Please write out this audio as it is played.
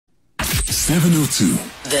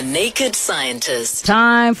702. The Naked Scientist.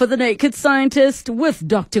 Time for The Naked Scientist with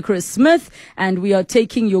Dr. Chris Smith. And we are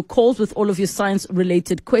taking your calls with all of your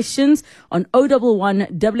science-related questions on 011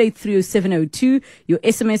 883 702. Your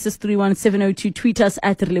SMS is 31702. Tweet us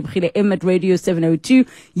at Relebogile at Radio 702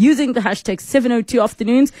 using the hashtag 702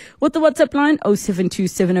 Afternoons with the WhatsApp line 072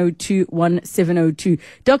 702 1702.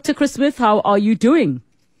 Dr. Chris Smith, how are you doing?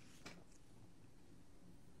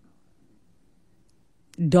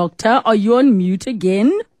 Doctor, are you on mute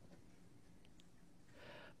again?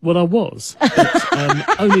 Well, I was,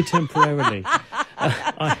 but only temporarily.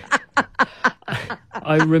 I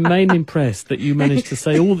remain impressed that you managed to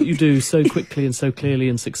say all that you do so quickly and so clearly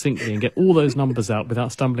and succinctly and get all those numbers out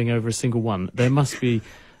without stumbling over a single one. There must be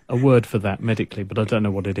a word for that medically, but I don't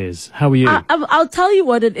know what it is. How are you? I'll tell you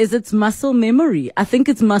what it is. It's muscle memory. I think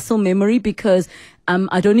it's muscle memory because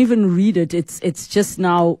I don't even read it. It's just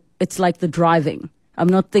now, it's like the driving. I'm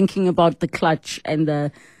not thinking about the clutch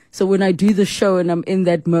so when I do the show and I'm in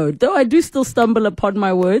that mode, though I do still stumble upon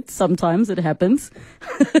my words, sometimes it happens.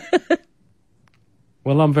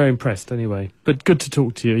 Well, I'm very impressed anyway, but good to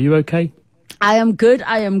talk to you. Are you okay? I am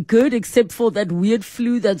good, except for that weird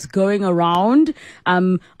flu that's going around.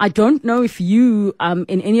 I don't know if you,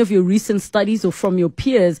 in any of your recent studies or from your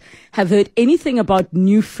peers, have heard anything about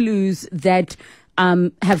new flus that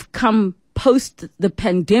have come post the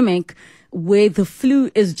pandemic, where the flu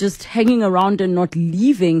is just hanging around and not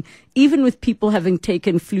leaving, even with people having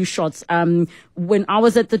taken flu shots. When I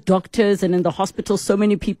was at the doctors and in the hospital, so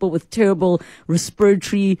many people with terrible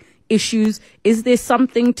respiratory issues. Is there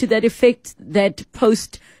something to that effect that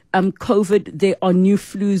post COVID, there are new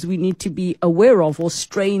flus we need to be aware of, or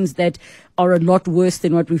strains that are a lot worse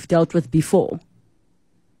than what we've dealt with before?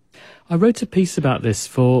 I wrote a piece about this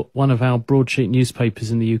for one of our broadsheet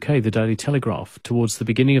newspapers in the UK, the Daily Telegraph, towards the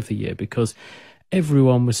beginning of the year, because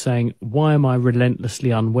everyone was saying, why am I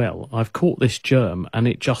relentlessly unwell? I've caught this germ and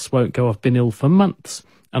it just won't go. I've been ill for months.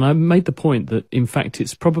 And I made the point that, in fact,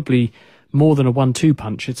 it's probably more than a 1-2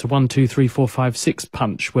 punch. It's a 1, 2, 3, 4, 5, 6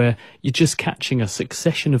 punch, where you're just catching a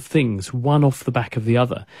succession of things, one off the back of the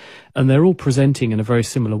other. And they're all presenting in a very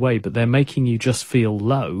similar way, but they're making you just feel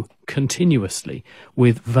low continuously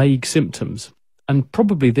with vague symptoms. And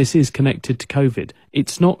probably this is connected to COVID.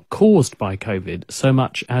 It's not caused by COVID so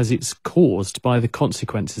much as it's caused by the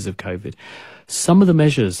consequences of COVID. Some of the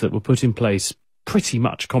measures that were put in place pretty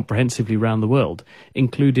much comprehensively around the world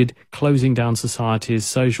included closing down societies,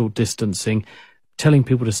 social distancing, telling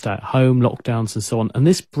people to stay at home, lockdowns and so on. And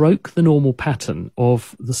this broke the normal pattern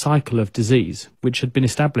of the cycle of disease, which had been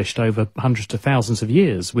established over hundreds to thousands of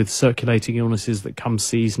years with circulating illnesses that come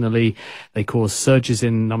seasonally. They cause surges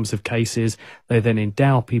in numbers of cases. They then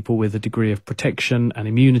endow people with a degree of protection and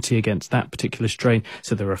immunity against that particular strain,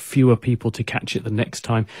 so there are fewer people to catch it the next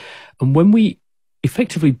time. And when we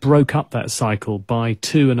effectively broke up that cycle by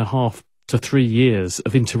 2.5 to 3 years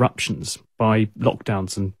of interruptions by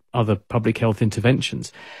lockdowns and other public health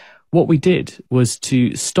interventions, what we did was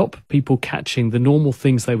to stop people catching the normal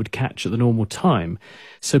things they would catch at the normal time.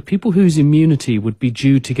 So people whose immunity would be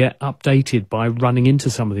due to get updated by running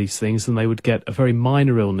into some of these things, and they would get a very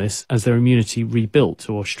minor illness as their immunity rebuilt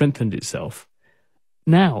or strengthened itself.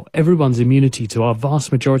 Now, everyone's immunity to our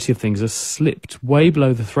vast majority of things has slipped way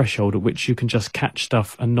below the threshold at which you can just catch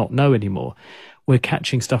stuff and not know anymore. We're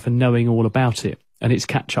catching stuff and knowing all about it. And it's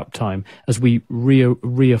catch-up time as we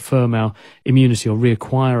reaffirm our immunity or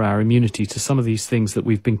reacquire our immunity to some of these things that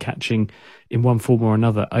we've been catching in one form or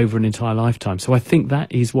another over an entire lifetime. So I think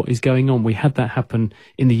that is what is going on. We had that happen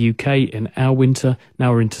in the UK in our winter.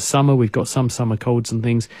 Now we're into summer. We've got some summer colds and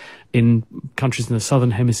things. In countries in the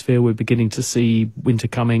southern hemisphere, we're beginning to see winter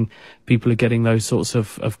coming. People are getting those sorts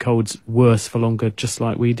of colds worse for longer, just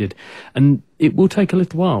like we did. And it will take a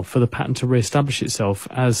little while for the pattern to re-establish itself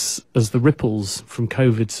as the ripples from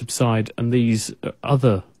COVID subside and these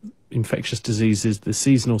other infectious diseases, the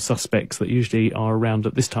seasonal suspects that usually are around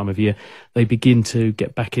at this time of year, they begin to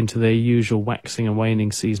get back into their usual waxing and waning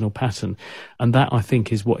seasonal pattern. And that, I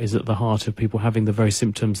think, is what is at the heart of people having the very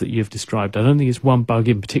symptoms that you've described. I don't think it's one bug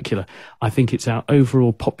in particular. I think it's our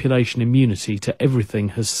overall population immunity to everything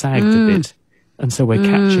has sagged a bit. And so we're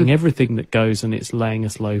catching everything that goes, and it's laying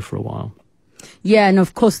us low for a while. Yeah, and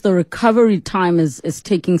of course the recovery time is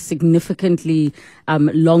taking significantly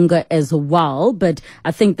longer as well. But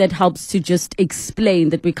I think that helps to just explain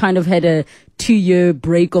that we kind of had a 2-year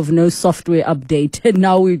break of no software update, and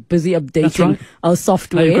now we're busy updating our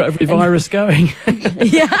software. Now you've got every virus going.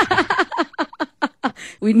 Yeah.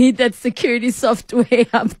 We need that security software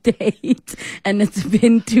update. And it's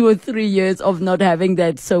been 2 or 3 years of not having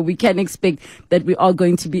that. So we can expect that we are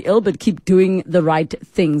going to be ill, but keep doing the right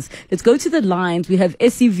things. Let's go to the lines. We have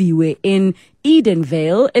Esiviwe in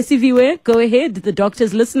Edenvale. Esiviwe, go ahead. The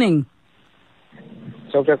doctor's listening.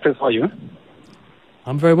 Dr. Chris, how are you?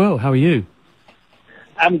 I'm very well. How are you?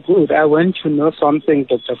 I'm good. I want to know something,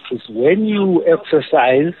 Dr. Chris. When you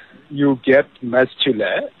exercise, you get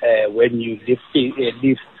muscular when you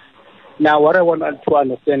lift. Now, what I want to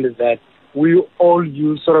understand is that we all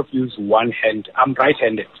use one hand. I'm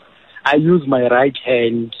right-handed. I use my right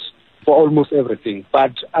hand for almost everything,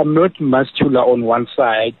 but I'm not muscular on one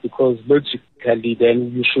side because logically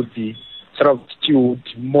then you should be skewed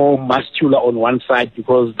more muscular on one side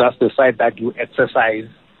because that's the side that you exercise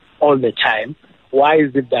all the time. Why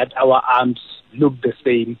is it that our arms look the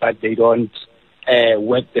same but they don't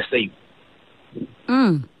work the same?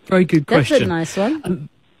 Very good question. That's a nice one.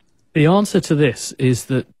 The answer to this is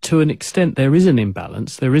that to an extent there is an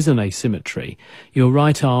imbalance, there is an asymmetry. Your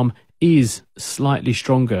right arm is slightly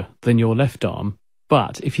stronger than your left arm,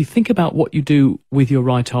 but if you think about what you do with your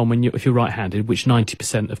right arm if you're right-handed, which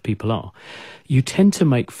 90% of people are, you tend to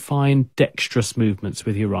make fine dexterous movements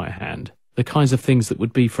with your right hand. The kinds of things that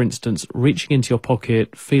would be, for instance, reaching into your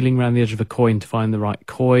pocket, feeling around the edge of a coin to find the right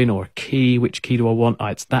coin, or a key. Which key do I want?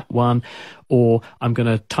 It's that one. Or I'm going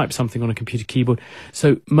to type something on a computer keyboard.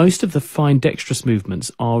 So most of the fine dexterous movements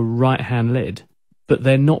are right-hand led, but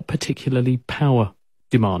they're not particularly power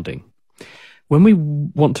demanding. When we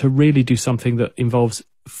want to really do something that involves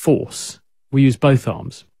force, we use both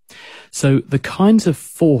arms. So the kinds of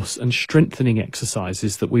force and strengthening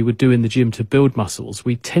exercises that we would do in the gym to build muscles,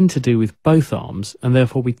 we tend to do with both arms, and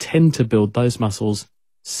therefore we tend to build those muscles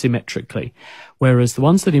symmetrically. Whereas the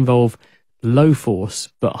ones that involve low force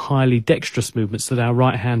but highly dexterous movements that our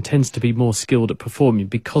right hand tends to be more skilled at performing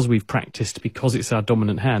because we've practiced, because it's our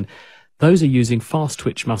dominant hand, those are using fast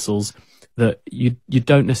twitch muscles that you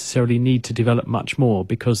don't necessarily need to develop much more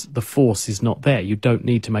because the force is not there. You don't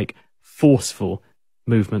need to make forceful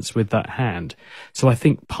movements with that hand. So I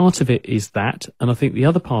think part of it is that, and I think the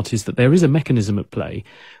other part is that there is a mechanism at play,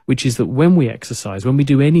 which is that when we exercise, when we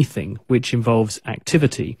do anything which involves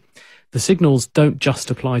activity, the signals don't just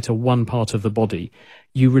apply to one part of the body.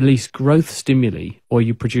 You release growth stimuli, or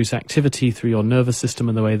you produce activity through your nervous system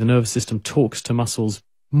and the way the nervous system talks to muscles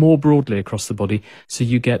more broadly across the body, so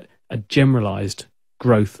you get a generalized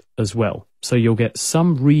growth as well. So you'll get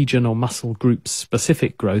some region or muscle group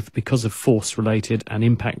specific growth because of force related and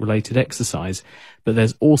impact related exercise. But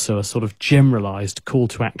there's also a sort of generalized call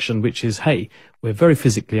to action, which is, hey, we're very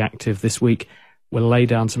physically active this week. We'll lay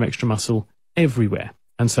down some extra muscle everywhere.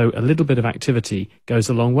 And so a little bit of activity goes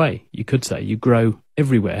a long way. You could say you grow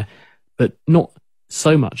everywhere, but not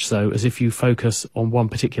so much so as if you focus on one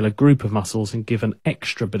particular group of muscles and give an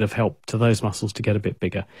extra bit of help to those muscles to get a bit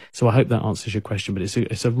bigger. So I hope that answers your question, but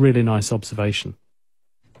it's a really nice observation.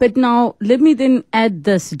 But now, let me then add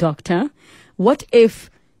this, Doctor. What if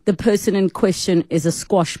the person in question is a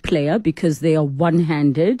squash player because they are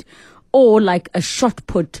one-handed, or like a shot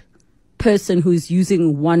put person who's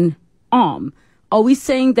using one arm? Are we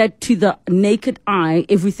saying that to the naked eye,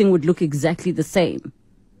 everything would look exactly the same?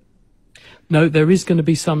 No, there is going to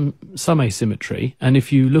be some asymmetry. And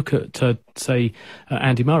if you look at, say,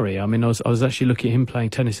 Andy Murray, I mean, I was actually looking at him playing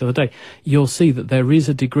tennis the other day, you'll see that there is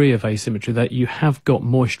a degree of asymmetry, that you have got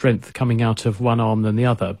more strength coming out of one arm than the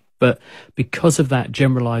other. But because of that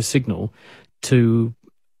generalized signal to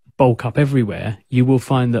bulk up everywhere, you will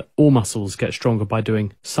find that all muscles get stronger by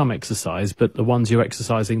doing some exercise, but the ones you're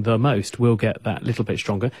exercising the most will get that little bit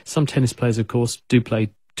stronger. Some tennis players, of course, do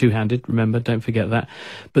play two-handed, remember, don't forget that.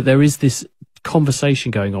 But there is this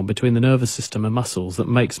conversation going on between the nervous system and muscles that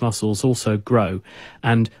makes muscles also grow.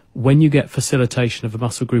 And when you get facilitation of a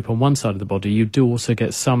muscle group on one side of the body, you do also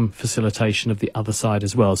get some facilitation of the other side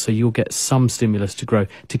as well. So you'll get some stimulus to grow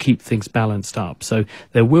to keep things balanced up. So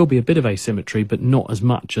there will be a bit of asymmetry, but not as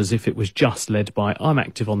much as if it was just led by, I'm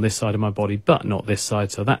active on this side of my body, but not this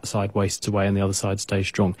side, so that side wastes away and the other side stays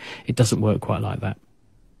strong. It doesn't work quite like that.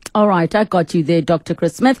 All right, I got you there, Dr.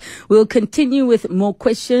 Chris Smith. We'll continue with more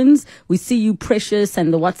questions. We see you, Precious,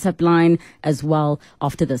 and the WhatsApp line as well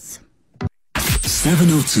after this.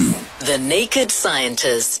 702. The Naked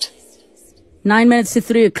Scientist. 9 minutes to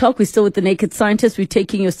 3 o'clock. We're still with the Naked Scientist. We're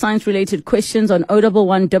taking your science-related questions on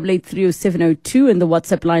 011 883 0702 and the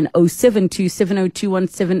WhatsApp line 072 702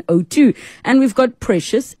 1702. And we've got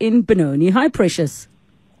Precious in Benoni. Hi, Precious.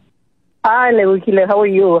 Hi, Relebogile. How are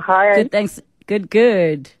you? Hi. Good, thanks. Good.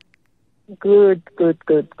 Good. I've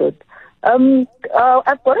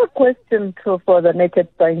got a question for the naked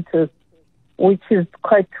scientist. which is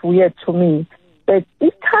quite weird to me. But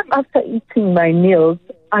each time after eating my meals,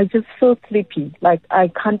 I just feel sleepy, like I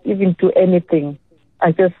can't even do anything.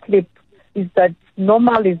 I just sleep. Is that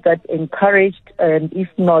normal? Is that encouraged? And if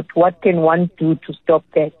not, what can one do to stop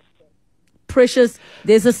that? Precious,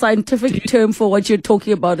 there's a scientific term for what you're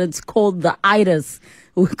talking about. It's called the itis.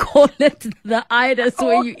 We call it the itis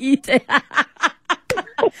when you eat it.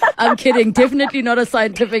 I'm kidding. Definitely not a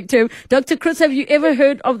scientific term. Dr. Chris, have you ever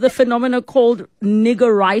heard of the phenomena called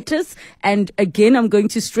niggeritis? And again, I'm going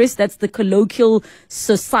to stress that's the colloquial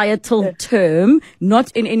societal term,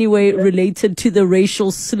 not in any way related to the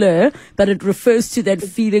racial slur, but it refers to that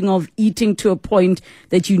feeling of eating to a point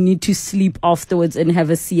that you need to sleep afterwards and have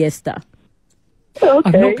a siesta. Okay.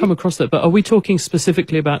 I've not come across that, but are we talking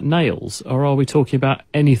specifically about nails, or are we talking about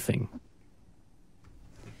anything?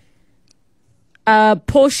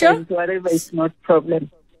 Portia? Whatever is not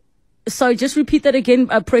problem. Sorry, just repeat that again,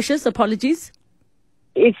 Precious. Apologies.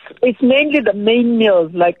 It's mainly the main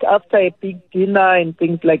meals, like after a big dinner and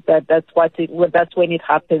things like that. That's when it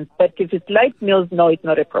happens. But if it's light meals, no, it's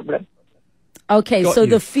not a problem. Okay, so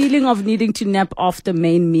the feeling of needing to nap after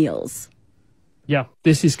main meals. Yeah,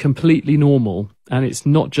 this is completely normal, and it's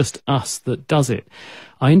not just us that does it.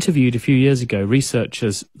 I interviewed a few years ago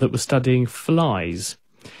researchers that were studying flies,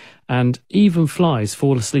 and even flies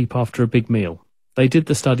fall asleep after a big meal. They did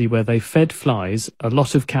the study where they fed flies a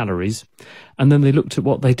lot of calories, and then they looked at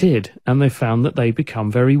what they did, and they found that they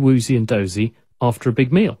become very woozy and dozy after a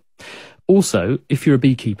big meal. Also, if you're a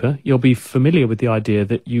beekeeper, you'll be familiar with the idea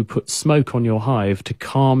that you put smoke on your hive to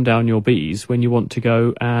calm down your bees when you want to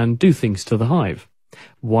go and do things to the hive.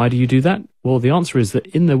 Why do you do that? Well, the answer is that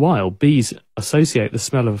in the wild, bees associate the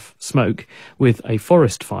smell of smoke with a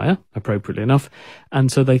forest fire, appropriately enough, and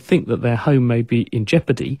so they think that their home may be in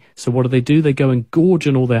jeopardy. So what do? They go and gorge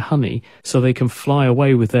on all their honey so they can fly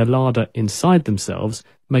away with their larder inside themselves,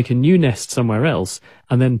 make a new nest somewhere else,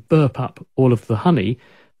 and then burp up all of the honey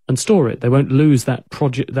and store it. They won't lose that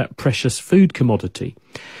precious food commodity.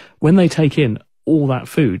 When they take in all that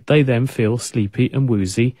food, they then feel sleepy and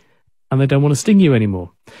woozy, and they don't want to sting you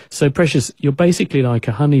anymore. So, Precious, you're basically like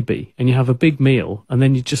a honeybee, and you have a big meal, and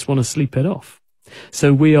then you just want to sleep it off.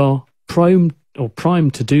 So we are primed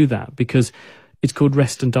to do that because it's called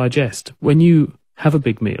rest and digest. When you have a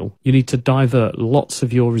big meal, you need to divert lots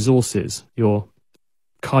of your resources, your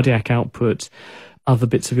cardiac output, other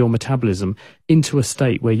bits of your metabolism, into a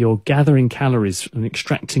state where you're gathering calories and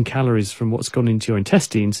extracting calories from what's gone into your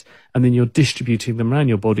intestines, and then you're distributing them around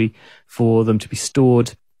your body for them to be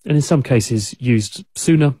stored, and in some cases used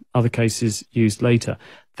sooner, other cases used later.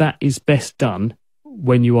 That is best done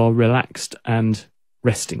when you are relaxed and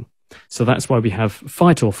resting. So that's why we have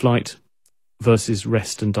fight or flight versus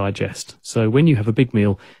rest and digest. So when you have a big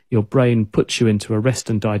meal, your brain puts you into a rest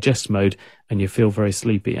and digest mode, and you feel very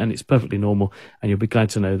sleepy, and it's perfectly normal, and you'll be glad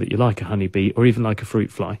to know that you're like a honeybee or even like a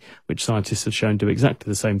fruit fly, which scientists have shown do exactly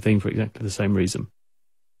the same thing for exactly the same reason.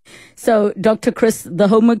 So, Dr. Chris, the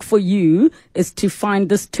homework for you is to find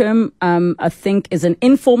this term, I think is an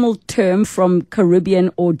informal term from Caribbean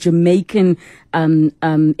or Jamaican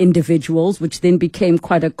individuals, which then became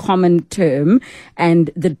quite a common term. And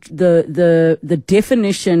the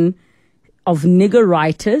definition of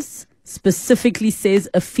niggeritis specifically says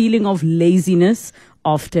a feeling of laziness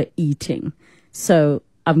after eating. So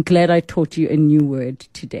I'm glad I taught you a new word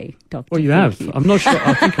today, Doctor. Well, you have. I'm not sure.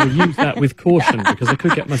 I think I'll use that with caution because I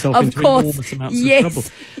could get myself into enormous amounts of trouble.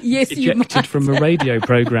 Yes, ejected from a radio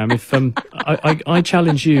programme. If I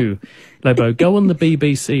challenge you, Lebo, go on the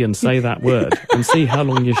BBC and say that word and see how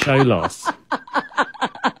long your show lasts.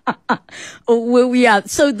 Well, yeah.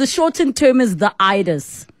 So the shortened term is the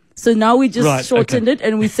itis. So now we just shortened it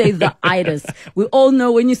and we say the itis. We all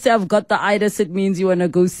know when you say I've got the itis, it means you want to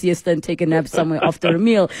go siesta and take a nap somewhere after a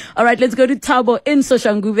meal. All right, let's go to Thabo in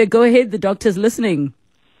Soshanguve. Go ahead, the doctor's listening.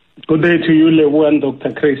 Good day to you, Lewu and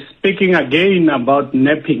Dr. Chris. Speaking again about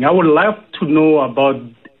napping, I would love to know about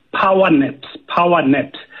power naps.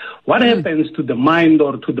 What happens to the mind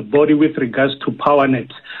or to the body with regards to power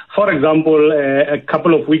naps? For example, a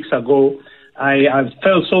couple of weeks ago, I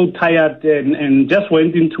felt so tired and just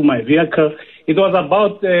went into my vehicle. It was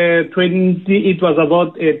about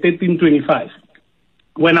 13:25.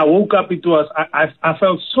 When I woke up, I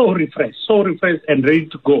felt so refreshed and ready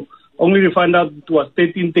to go. Only to find out it was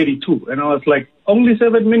 13:32, and I was like, only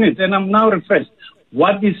 7 minutes, and I'm now refreshed.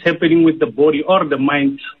 What is happening with the body or the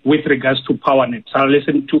mind with regards to power naps? I'll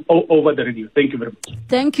listen to over the radio. Thank you very much.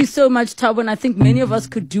 Thank you so much, Thabo. And I think many of us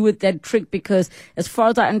could do with that trick because as far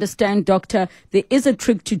as I understand, Doctor, there is a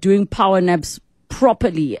trick to doing power naps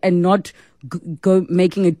properly and not go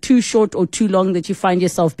making it too short or too long that you find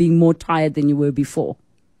yourself being more tired than you were before?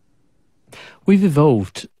 We've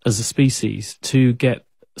evolved as a species to get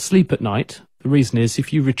sleep at night. The reason is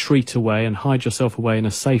if you retreat away and hide yourself away in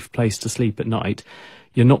a safe place to sleep at night,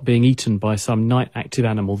 you're not being eaten by some night active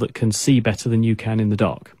animal that can see better than you can in the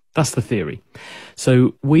dark. That's the theory.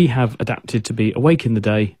 So we have adapted to be awake in the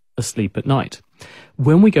day, asleep at night.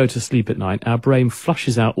 When we go to sleep at night, our brain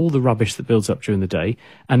flushes out all the rubbish that builds up during the day,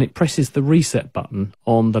 and it presses the reset button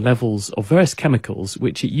on the levels of various chemicals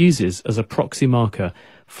which it uses as a proxy marker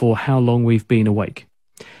for how long we've been awake.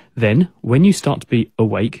 Then, when you start to be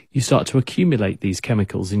awake, you start to accumulate these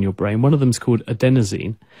chemicals in your brain. One of them is called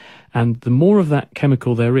adenosine, and the more of that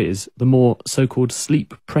chemical there is, the more so-called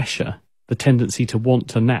sleep pressure, the tendency to want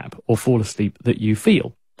to nap or fall asleep, that you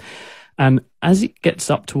feel. And as it gets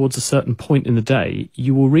up towards a certain point in the day,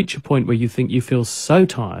 you will reach a point where you think you feel so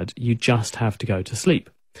tired, you just have to go to sleep.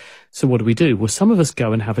 So what do? Well, some of us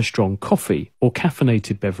go and have a strong coffee or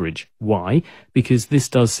caffeinated beverage. Why? Because this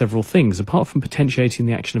does several things. Apart from potentiating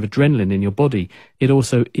the action of adrenaline in your body, it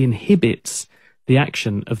also inhibits the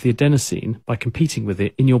action of the adenosine by competing with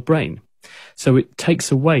it in your brain. So it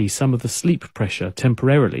takes away some of the sleep pressure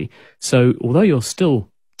temporarily. So although you're still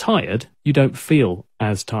tired, you don't feel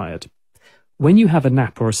as tired. When you have a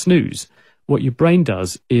nap or a snooze, what your brain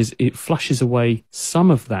does is it flushes away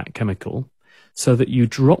some of that chemical so that you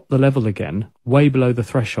drop the level again way below the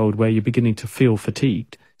threshold where you're beginning to feel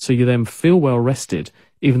fatigued. So you then feel well rested,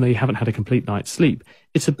 even though you haven't had a complete night's sleep.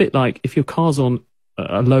 It's a bit like if your car's on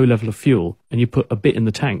a low level of fuel and you put a bit in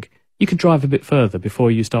the tank, you can drive a bit further before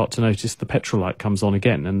you start to notice the petrol light comes on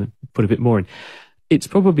again and put a bit more in. It's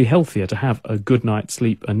probably healthier to have a good night's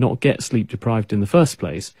sleep and not get sleep deprived in the first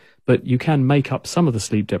place, but you can make up some of the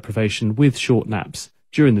sleep deprivation with short naps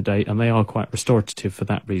during the day, and they are quite restorative for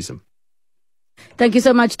that reason. Thank you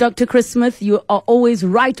so much, Dr. Chris Smith. You are always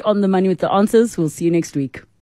right on the money with the answers. We'll see you next week.